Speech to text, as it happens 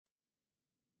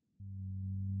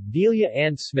Delia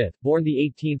Ann Smith, born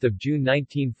 18 June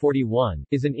 1941,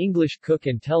 is an English cook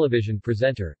and television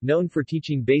presenter, known for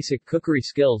teaching basic cookery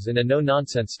skills in a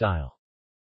no-nonsense style.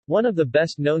 One of the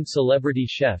best-known celebrity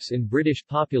chefs in British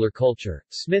popular culture,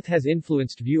 Smith has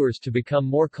influenced viewers to become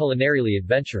more culinarily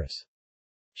adventurous.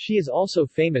 She is also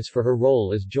famous for her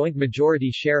role as joint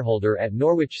majority shareholder at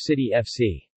Norwich City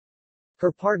FC.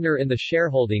 Her partner in the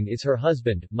shareholding is her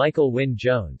husband, Michael Wynne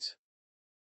Jones.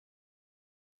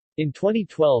 In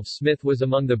 2012, Smith was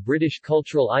among the British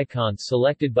cultural icons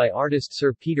selected by artist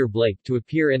Sir Peter Blake to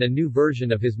appear in a new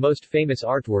version of his most famous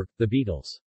artwork, The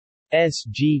Beatles'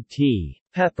 Sgt.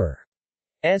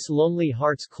 Pepper's Lonely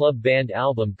Hearts Club Band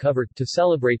album cover, to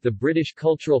celebrate the British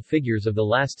cultural figures of the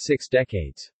last 6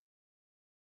 decades.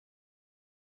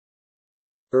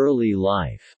 Early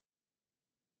life.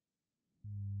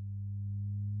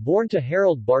 Born to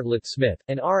Harold Bartlett Smith,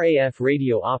 an RAF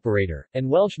radio operator, and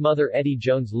Welsh mother Eddie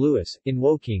Jones Lewis, in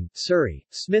Woking, Surrey,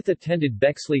 Smith attended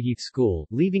Bexleyheath School,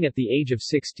 leaving at the age of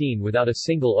 16 without a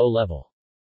single O-level.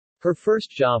 Her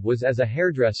first job was as a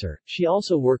hairdresser. She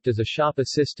also worked as a shop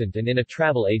assistant and in a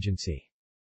travel agency.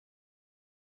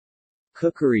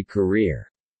 Cookery career.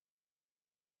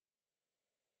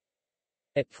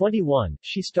 At 21,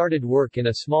 she started work in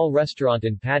a small restaurant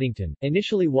in Paddington,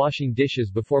 initially washing dishes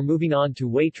before moving on to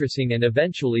waitressing and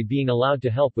eventually being allowed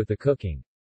to help with the cooking.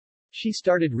 She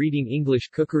started reading English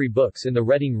cookery books in the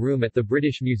Reading Room at the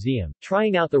British Museum,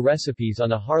 trying out the recipes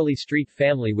on a Harley Street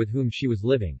family with whom she was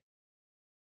living.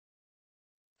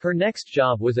 Her next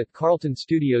job was at Carlton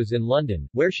Studios in London,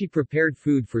 where she prepared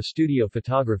food for studio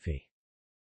photography.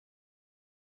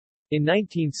 In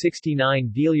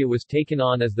 1969, Delia was taken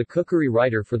on as the cookery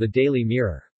writer for the Daily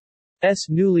Mirror's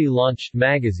newly launched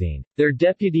magazine. Their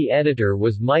deputy editor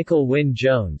was Michael Wynne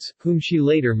Jones, whom she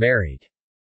later married.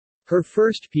 Her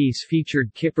first piece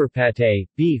featured kipper pâté,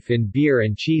 beef and beer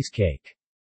and cheesecake.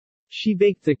 She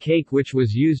baked the cake which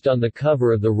was used on the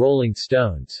cover of the Rolling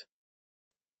Stones'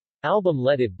 album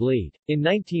Let It Bleed. In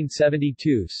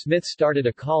 1972, Smith started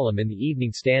a column in the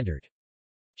Evening Standard.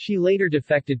 She later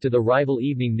defected to the rival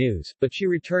Evening News, but she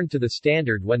returned to the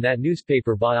Standard when that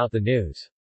newspaper bought out the news.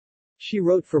 She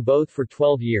wrote for both for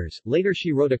 12 years, later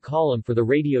she wrote a column for the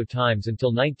Radio Times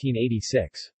until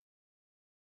 1986.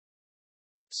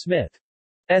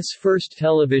 Smith's first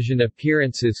television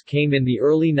appearances came in the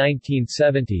early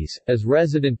 1970s, as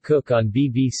resident cook on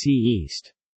BBC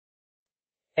East's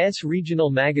regional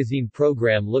magazine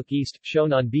programme Look East,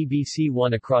 shown on BBC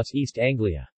One across East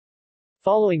Anglia.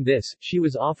 Following this, she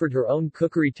was offered her own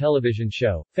cookery television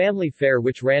show, Family Fare,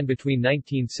 which ran between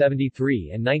 1973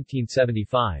 and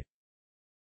 1975.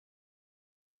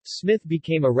 Smith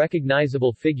became a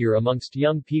recognizable figure amongst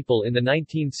young people in the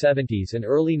 1970s and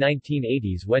early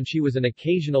 1980s when she was an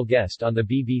occasional guest on the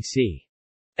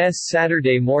BBC's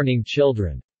Saturday Morning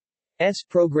Children's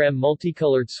program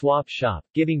Multicolored Swap Shop,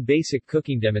 giving basic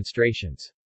cooking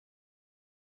demonstrations.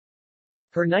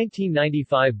 Her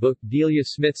 1995 book Delia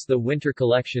Smith's The Winter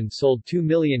Collection sold 2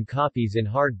 million copies in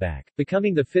hardback,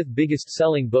 becoming the 5th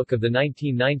biggest-selling book of the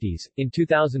 1990s. In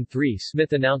 2003,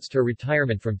 Smith announced her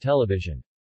retirement from television.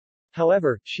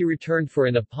 However, she returned for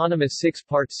an eponymous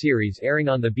 6-part series airing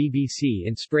on the BBC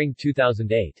in spring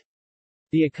 2008.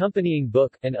 The accompanying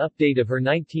book, an update of her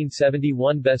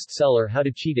 1971 bestseller How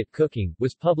to Cheat at Cooking,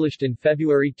 was published in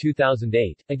February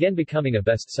 2008, again becoming a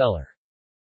bestseller.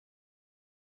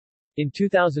 In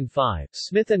 2005,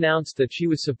 Smith announced that she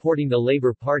was supporting the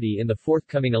Labour Party in the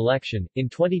forthcoming election. In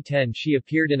 2010, she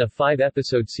appeared in a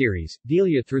 5-episode series,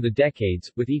 Delia Through the Decades,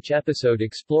 with each episode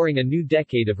exploring a new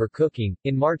decade of her cooking.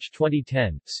 In March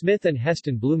 2010, Smith and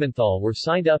Heston Blumenthal were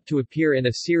signed up to appear in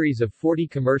a series of 40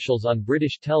 commercials on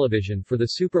British television for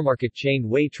the supermarket chain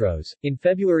Waitrose. In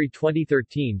February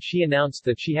 2013, she announced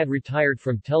that she had retired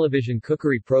from television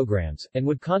cookery programs, and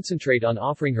would concentrate on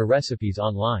offering her recipes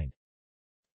online.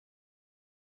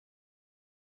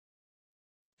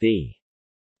 The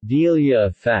Delia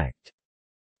effect.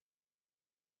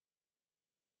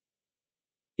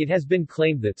 It has been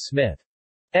claimed that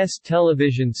Smith's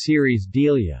television series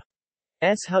Delia's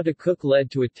How to Cook led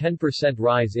to a 10%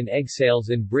 rise in egg sales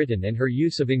in Britain, and her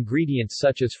use of ingredients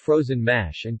such as frozen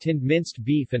mash and tinned minced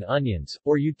beef and onions,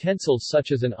 or utensils such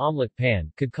as an omelette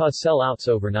pan, could cause sell-outs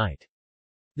overnight.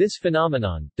 This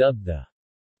phenomenon, dubbed the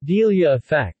Delia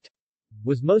effect,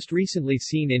 was most recently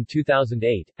seen in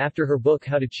 2008, after her book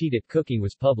How to Cheat at Cooking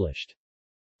was published.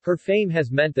 Her fame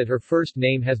has meant that her first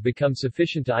name has become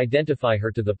sufficient to identify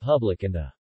her to the public, and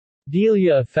the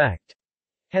Delia effect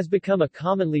has become a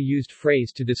commonly used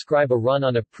phrase to describe a run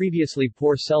on a previously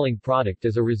poor-selling product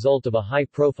as a result of a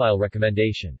high-profile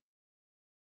recommendation.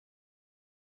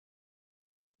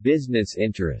 Business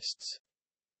interests.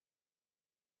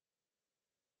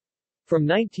 From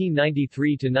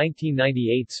 1993 to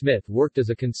 1998 Smith worked as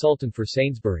a consultant for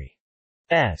Sainsbury's.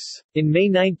 In May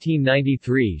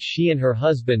 1993 she and her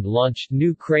husband launched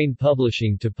New Crane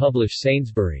Publishing to publish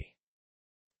Sainsbury's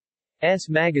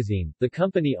magazine. The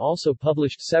company also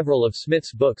published several of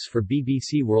Smith's books for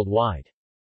BBC Worldwide.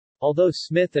 Although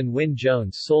Smith and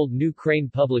Wynne-Jones sold New Crane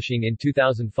Publishing in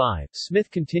 2005,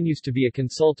 Smith continues to be a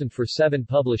consultant for Seven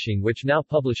Publishing, which now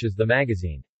publishes the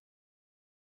magazine.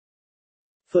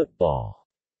 Football.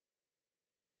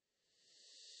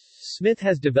 Smith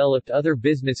has developed other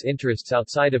business interests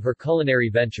outside of her culinary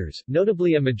ventures,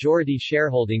 notably a majority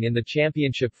shareholding in the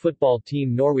championship football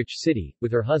team Norwich City,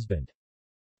 with her husband.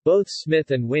 Both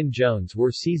Smith and Wynne-Jones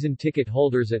were season ticket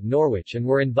holders at Norwich and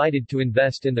were invited to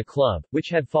invest in the club, which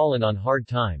had fallen on hard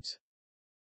times.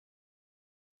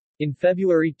 In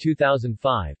February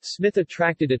 2005, Smith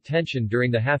attracted attention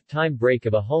during the half-time break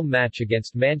of a home match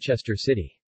against Manchester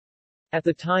City. At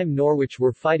the time Norwich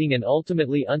were fighting an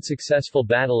ultimately unsuccessful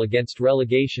battle against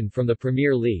relegation from the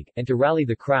Premier League, and to rally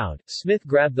the crowd, Smith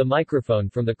grabbed the microphone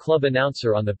from the club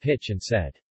announcer on the pitch and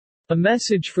said, "A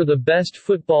message for the best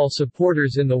football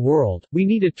supporters in the world, we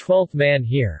need a 12th man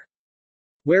here.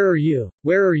 Where are you?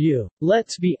 Where are you?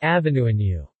 Let's be avenuing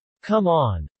you. Come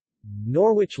on."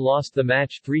 Norwich lost the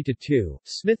match 3-2.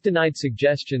 Smith denied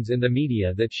suggestions in the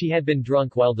media that she had been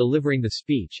drunk while delivering the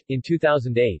speech. In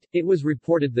 2008, it was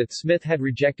reported that Smith had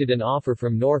rejected an offer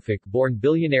from Norfolk-born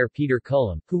billionaire Peter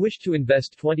Cullen, who wished to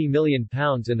invest £20 million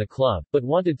in the club, but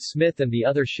wanted Smith and the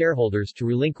other shareholders to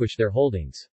relinquish their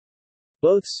holdings.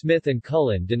 Both Smith and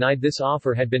Cullen denied this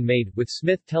offer had been made, with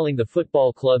Smith telling the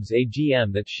football club's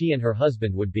AGM that she and her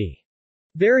husband would be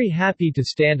very happy to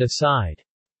stand aside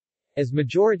as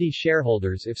majority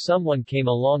shareholders if someone came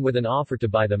along with an offer to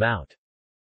buy them out.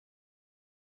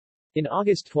 In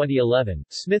August 2011,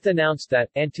 Smith announced that,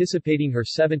 anticipating her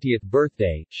 70th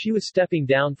birthday, she was stepping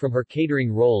down from her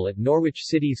catering role at Norwich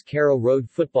City's Carrow Road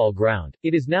football ground.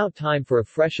 It is now time for a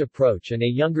fresh approach and a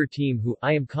younger team who,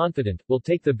 I am confident, will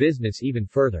take the business even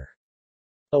further.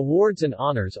 Awards and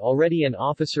honors. Already an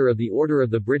Officer of the Order of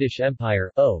the British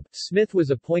Empire, OBE, Smith was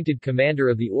appointed Commander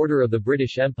of the Order of the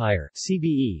British Empire,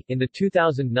 CBE, in the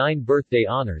 2009 birthday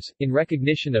honors, in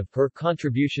recognition of her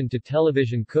contribution to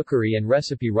television cookery and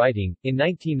recipe writing. In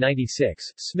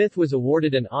 1996, Smith was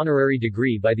awarded an honorary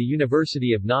degree by the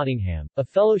University of Nottingham, a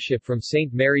fellowship from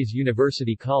St Mary's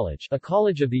University College, a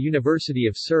college of the University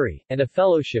of Surrey, and a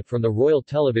fellowship from the Royal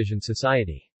Television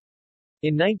Society.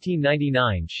 In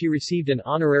 1999 she received an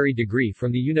honorary degree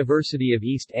from the University of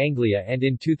East Anglia and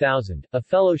in 2000, a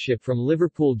fellowship from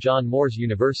Liverpool John Moores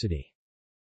University.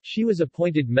 She was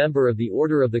appointed member of the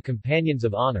Order of the Companions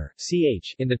of Honor,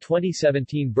 CH, in the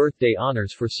 2017 birthday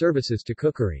honors for services to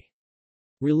cookery.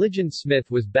 Religion. Smith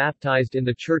was baptized in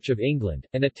the Church of England,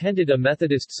 and attended a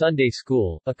Methodist Sunday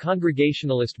school, a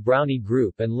Congregationalist Brownie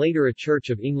group and later a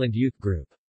Church of England youth group.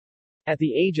 At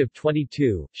the age of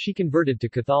 22, she converted to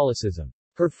Catholicism.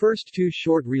 Her first two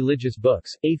short religious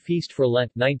books, A Feast for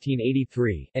Lent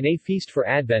 1983 and A Feast for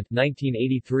Advent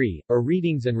 1983, are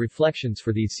readings and reflections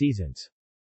for these seasons.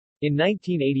 In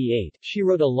 1988, she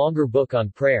wrote a longer book on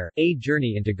prayer, A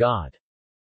Journey into God.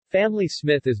 Family.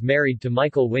 Smith is married to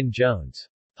Michael Wynne-Jones.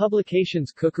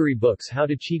 Publications. Cookery books. How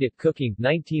to Cheat at Cooking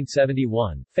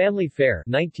 1971, Family Fare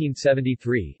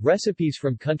 1973, Recipes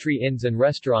from Country Inns and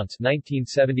Restaurants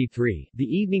 1973, The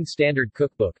Evening Standard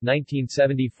Cookbook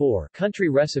 1974, Country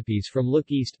Recipes from Look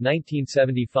East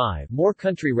 1975, More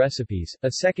Country Recipes,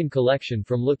 a second collection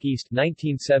from Look East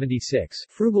 1976,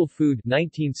 Frugal Food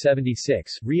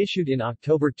 1976, reissued in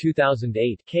October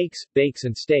 2008, Cakes, Bakes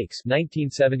and Steaks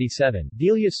 1977,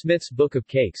 Delia Smith's Book of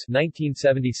Cakes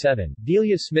 1977,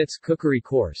 Delia Smith's Cookery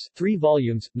Course, 3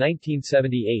 volumes,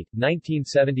 1978,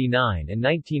 1979 and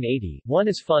 1980, One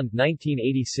is Fun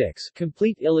 1986,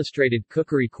 Complete Illustrated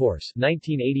Cookery Course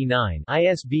 1989,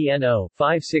 ISBN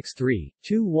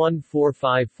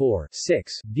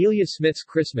 0-563-21454-6, Delia Smith's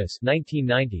Christmas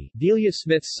 1990, Delia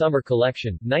Smith's Summer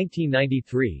Collection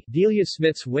 1993, Delia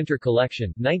Smith's Winter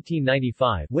Collection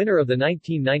 1995, winner of the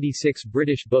 1996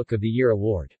 British Book of the Year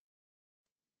Award.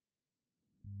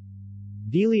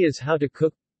 Delia's How to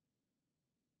Cook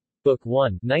Book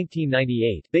 1,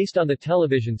 1998, based on the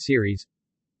television series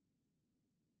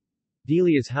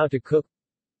Delia's How to Cook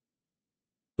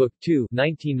Book 2,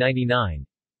 1999,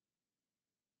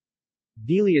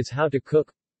 Delia's How to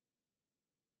Cook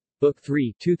Book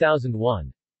 3,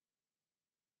 2001,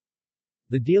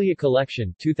 The Delia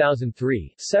Collection,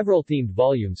 2003, several themed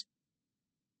volumes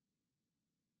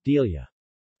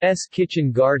Delia's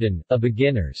Kitchen Garden, A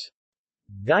Beginner's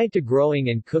Guide to Growing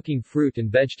and Cooking Fruit and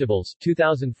Vegetables,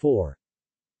 2004.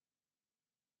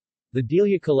 The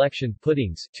Delia Collection,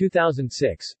 Puddings,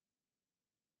 2006.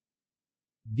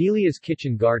 Delia's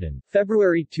Kitchen Garden,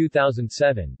 February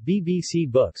 2007,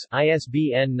 BBC Books,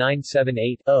 ISBN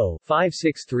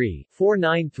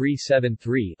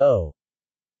 978-0-563-49373-0.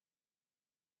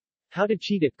 How to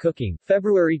Cheat at Cooking,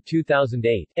 February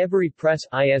 2008, Every Press,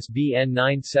 ISBN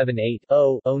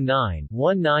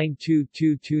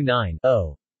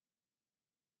 978-0-09-192229-0.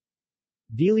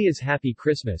 Delia's Happy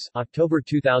Christmas, October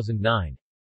 2009.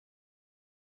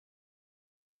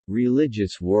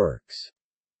 Religious works.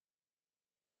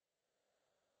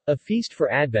 A Feast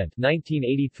for Advent,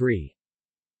 1983.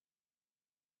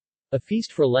 A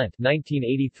Feast for Lent,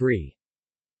 1983.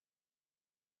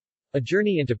 A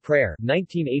Journey into Prayer,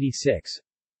 1986.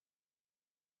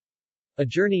 A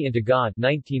Journey into God,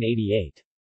 1988.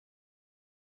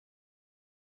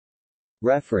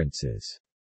 References.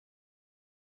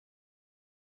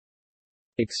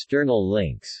 External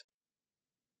links.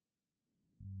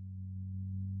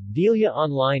 Delia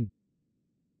Online,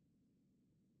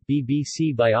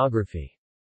 BBC Biography.